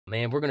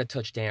man. We're going to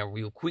touch down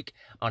real quick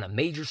on a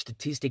major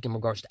statistic in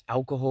regards to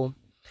alcohol.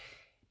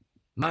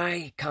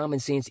 My common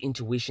sense,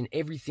 intuition,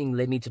 everything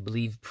led me to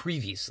believe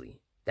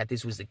previously that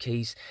this was the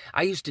case.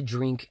 I used to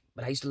drink,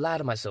 but I used to lie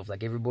to myself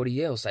like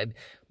everybody else. I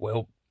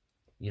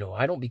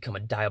don't become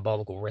a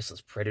diabolical, restless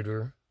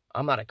predator.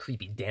 I'm not a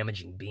creepy,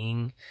 damaging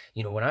being.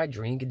 When I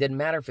drink, it doesn't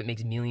matter if it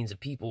makes millions of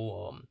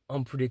people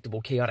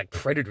unpredictable, chaotic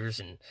predators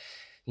and,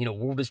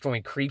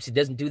 world-destroying creeps. It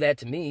doesn't do that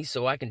to me,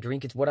 so I can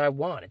drink. It's what I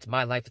want. It's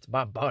my life. It's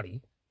my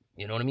body.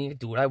 You know what I mean? I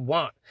do what I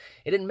want.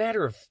 It doesn't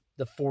matter if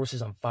the forest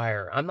is on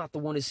fire. I'm not the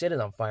one who set it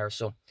on fire,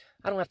 so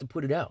I don't have to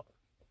put it out.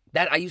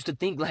 I used to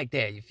think like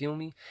that, you feel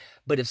me?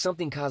 But if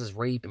something causes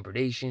rape and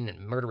predation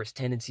and murderous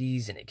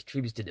tendencies, and it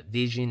contributes to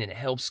division, and it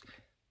helps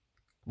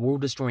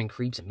world-destroying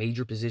creeps in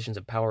major positions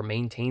of power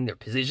maintain their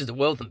positions of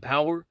wealth and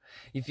power,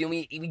 you feel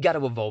me? We got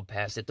to evolve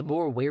past it. The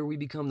more aware we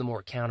become, the more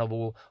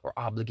accountable or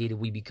obligated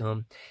we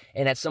become.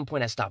 And at some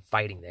point, I stopped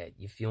fighting that,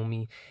 you feel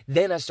me?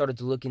 Then I started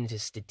to look into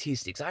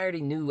statistics. I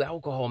already knew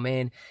alcohol,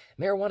 man.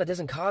 Marijuana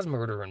doesn't cause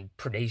murder and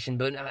predation,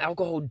 but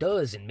alcohol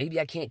does. And maybe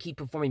I can't keep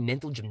performing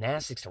mental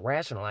gymnastics to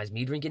rationalize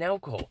me drinking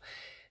alcohol.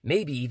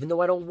 Maybe, even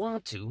though I don't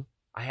want to,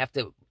 I have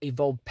to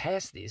evolve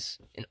past this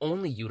and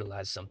only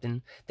utilize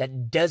something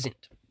that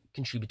doesn't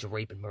contribute to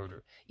rape and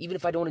murder, even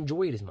if I don't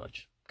enjoy it as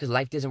much, because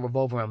life doesn't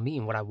revolve around me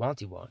and what I want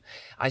to want.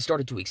 I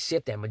started to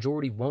accept that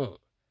majority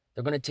won't.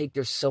 They're going to take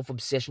their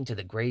self-obsession to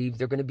the grave.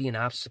 They're going to be an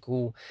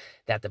obstacle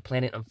that the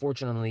planet,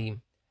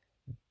 unfortunately,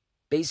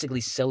 basically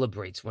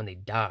celebrates when they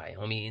die.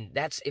 I mean,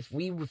 that's if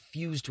we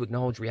refuse to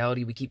acknowledge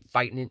reality, we keep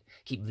fighting it,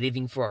 keep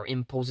living for our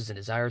impulses and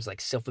desires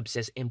like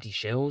self-obsessed empty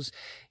shells,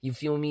 you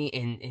feel me?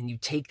 And you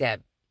take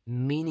that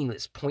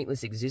meaningless,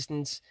 pointless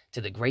existence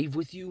to the grave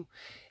with you,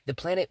 the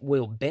planet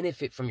will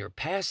benefit from your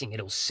passing.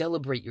 It'll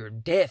celebrate your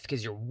death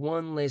because you're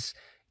one less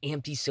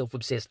empty,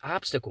 self-obsessed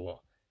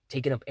obstacle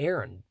taking up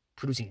air and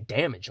producing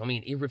damage. I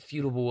mean,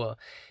 irrefutable,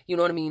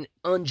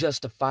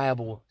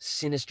 unjustifiable,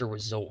 sinister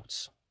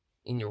results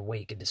in your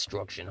wake of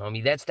destruction,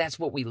 homie. That's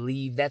what we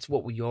leave, that's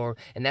what we are,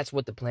 and that's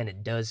what the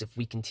planet does if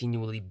we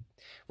continually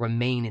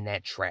remain in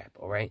that trap,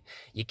 all right?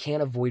 You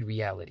can't avoid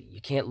reality.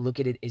 You can't look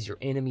at it as your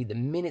enemy. The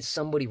minute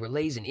somebody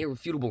relays an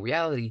irrefutable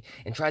reality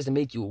and tries to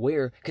make you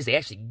aware because they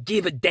actually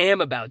give a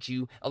damn about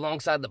you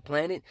alongside the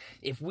planet,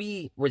 if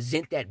we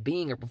resent that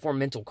being or perform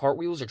mental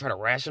cartwheels or try to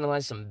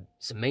rationalize some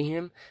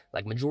mayhem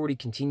like majority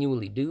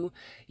continually do,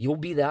 you'll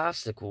be the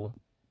obstacle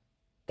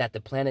that the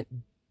planet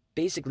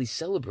basically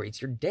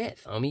celebrates your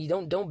death. I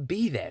mean, don't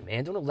be that,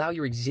 man. Don't allow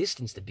your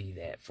existence to be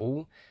that,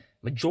 fool.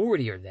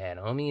 Majority are that.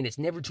 I mean, it's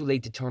never too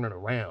late to turn it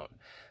around.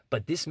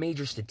 But this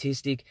major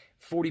statistic,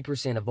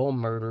 40% of all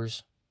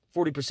murders,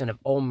 40% of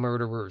all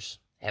murderers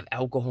have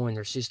alcohol in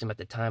their system at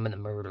the time of the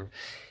murder.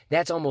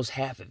 That's almost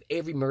half of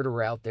every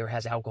murderer out there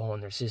has alcohol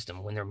in their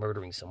system when they're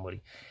murdering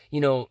somebody.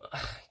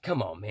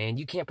 Come on, man.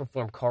 You can't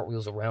perform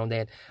cartwheels around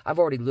that. I've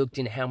already looked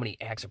into how many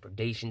acts of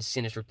predation,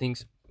 sinister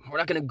things. We're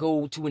not going to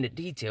go too into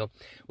detail.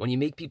 When you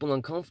make people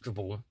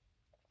uncomfortable,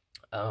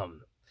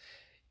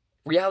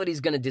 reality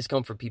is going to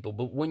discomfort people.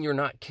 But when you're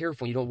not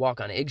careful, you don't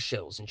walk on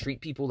eggshells and treat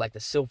people like the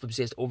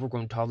self-obsessed,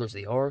 overgrown toddlers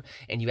they are,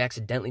 and you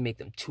accidentally make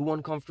them too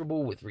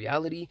uncomfortable with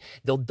reality,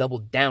 they'll double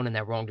down in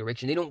that wrong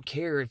direction. They don't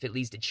care if it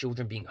leads to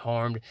children being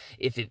harmed,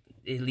 if it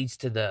leads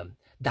to the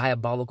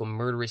diabolical,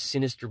 murderous,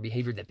 sinister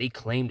behavior that they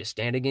claim to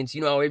stand against.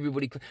 You know how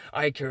everybody,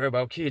 I care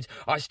about kids,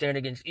 I stand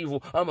against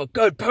evil, I'm a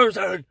good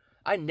person.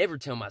 I never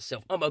tell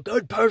myself, I'm a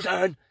good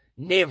person.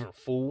 Never,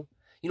 fool.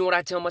 You know what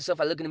I tell myself?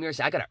 I look in the mirror and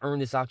say, I gotta earn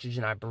this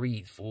oxygen I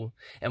breathe, fool.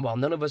 And while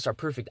none of us are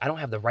perfect, I don't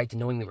have the right to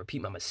knowingly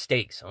repeat my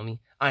mistakes, homie.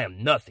 I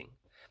am nothing.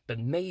 But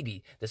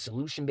maybe the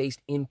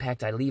solution-based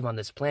impact I leave on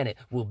this planet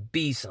will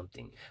be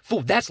something.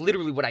 Fool, that's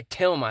literally what I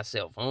tell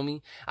myself, homie.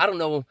 I don't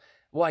know.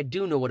 Well, I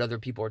do know what other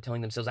people are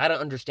telling themselves. I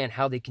don't understand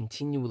how they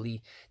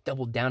continually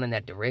double down in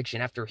that direction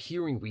after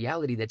hearing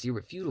reality that's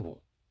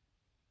irrefutable.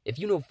 If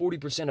you know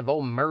 40% of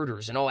all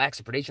murders and all acts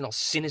of predation, all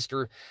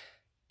sinister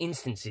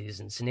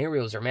instances and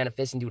scenarios are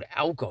manifesting due to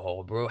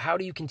alcohol, bro, how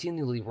do you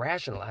continually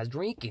rationalize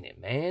drinking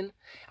it, man?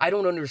 I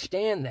don't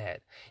understand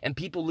that. And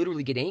people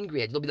literally get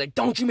angry at you. They'll be like,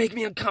 don't you make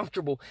me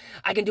uncomfortable.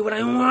 I can do what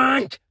I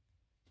want.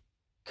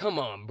 Come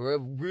on, bro.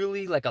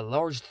 Really? Like a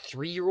large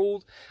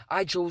 3-year-old?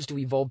 I chose to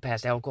evolve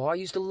past alcohol. I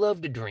used to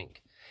love to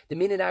drink. The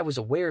minute I was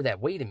aware that,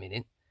 wait a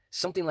minute,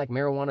 something like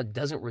marijuana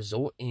doesn't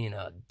result in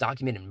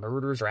documented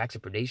murders or acts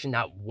of predation,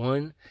 not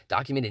one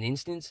documented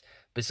instance,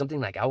 but something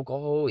like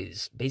alcohol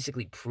is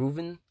basically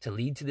proven to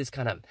lead to this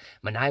kind of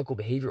maniacal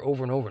behavior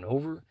over and over and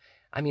over.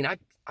 I mean,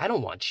 I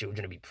don't want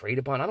children to be preyed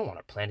upon. I don't want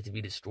our planet to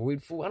be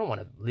destroyed, fool. I don't want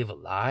to live a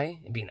lie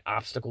and be an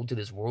obstacle to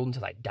this world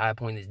until I die a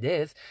pointless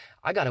death.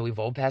 I got to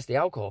evolve past the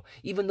alcohol,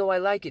 even though I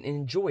like it and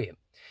enjoy it.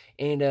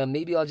 And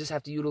maybe I'll just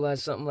have to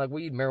utilize something like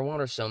weed, marijuana,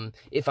 or something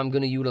if I'm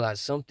going to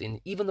utilize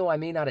something, even though I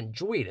may not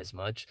enjoy it as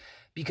much,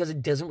 because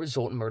it doesn't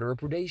result in murder or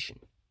predation.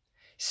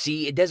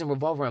 See, it doesn't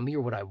revolve around me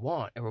or what I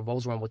want. It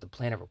revolves around what the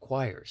planet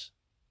requires.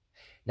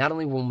 Not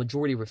only will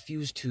majority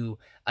refuse to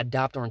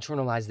adopt or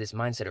internalize this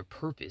mindset of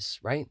purpose,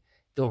 right?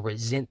 They'll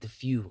resent the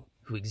few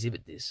who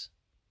exhibit this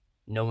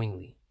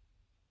knowingly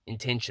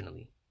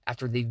intentionally,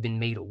 after they've been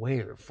made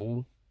aware,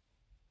 fool.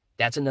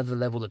 That's another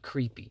level of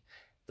creepy.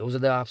 Those are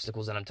the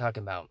obstacles that I'm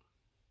talking about,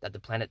 that the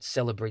planet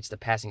celebrates the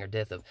passing or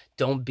death of.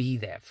 Don't be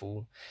that,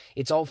 fool.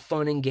 It's all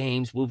fun and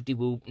games,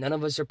 whoop-de-whoop. None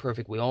of us are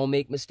perfect. We all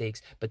make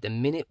mistakes. But the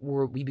minute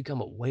we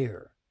become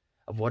aware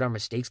of what our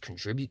mistakes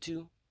contribute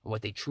to, and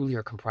what they truly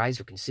are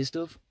comprised or consist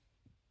of,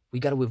 we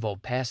got to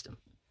evolve past them.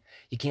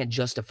 You can't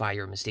justify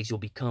your mistakes. You'll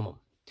become them.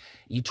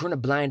 You turn a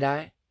blind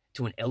eye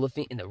to an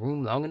elephant in the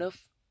room long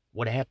enough,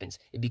 what happens?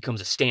 It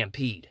becomes a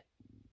stampede.